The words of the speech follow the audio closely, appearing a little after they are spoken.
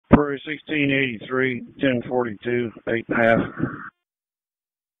February 1683, 1042, 8.5.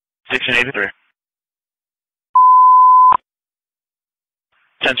 1683.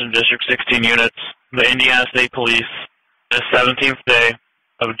 Attention District 16 units. The Indiana State Police, this 17th day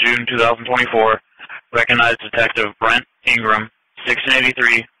of June 2024, recognized Detective Brent Ingram,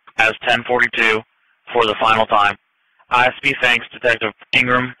 1683, as 1042 for the final time. ISP thanks Detective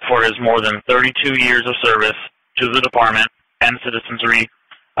Ingram for his more than 32 years of service to the department and citizenry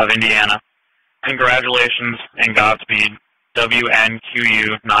of Indiana. Congratulations and Godspeed.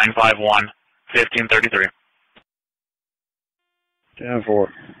 WNQU 951, 1533. 10-4.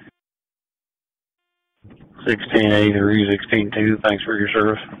 1683, 16-2, thanks for your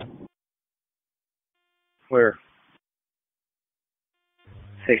service. Where?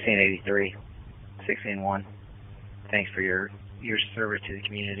 1683, 16-1. Thanks for your service to the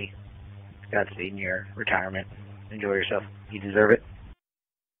community. Godspeed in your retirement. Enjoy yourself. You deserve it.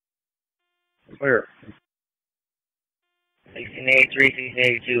 Where? 1683,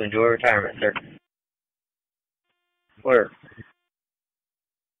 1682. Enjoy retirement, sir. Where?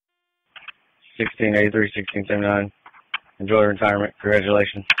 1683, 1679. Enjoy retirement.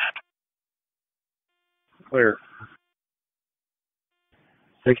 Congratulations. Where?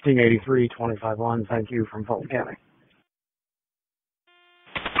 1683, 25-1. Thank you from Fulton County.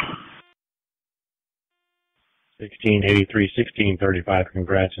 1683, 1635.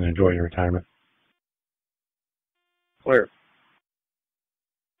 Congrats and enjoy your retirement. Where?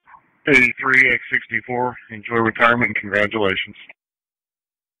 83X64. Enjoy retirement and congratulations.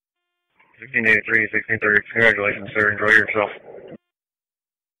 1683, 1630. Congratulations, sir. Enjoy yourself.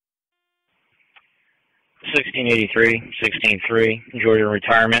 1683, 16-3. Enjoy your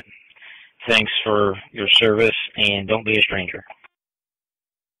retirement. Thanks for your service, and don't be a stranger.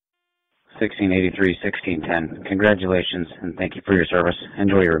 1683, 1610. Congratulations, and thank you for your service.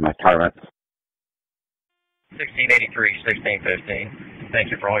 Enjoy your retirement. 1683, 1615.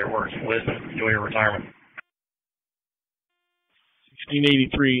 Thank you for all your words and wisdom. Enjoy your retirement.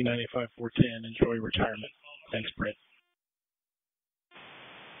 1683, 95, 410. Enjoy your retirement. Thanks, Brent.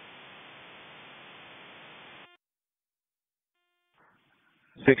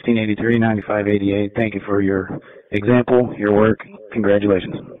 1683, 9588. Thank you for your example, your work.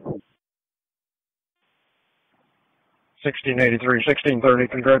 Congratulations. 1683, 1630.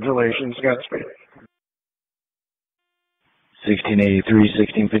 Congratulations, Godspeed. 1683,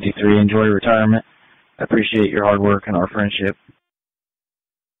 1653. Enjoy retirement. I appreciate your hard work and our friendship.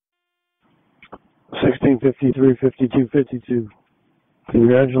 1653, 52, 52.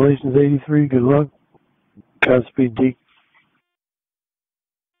 Congratulations, 83. Good luck. Godspeed, Deke.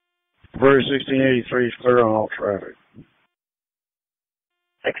 February 1683 is clear on all traffic.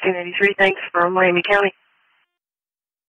 1683, thanks from Miami County.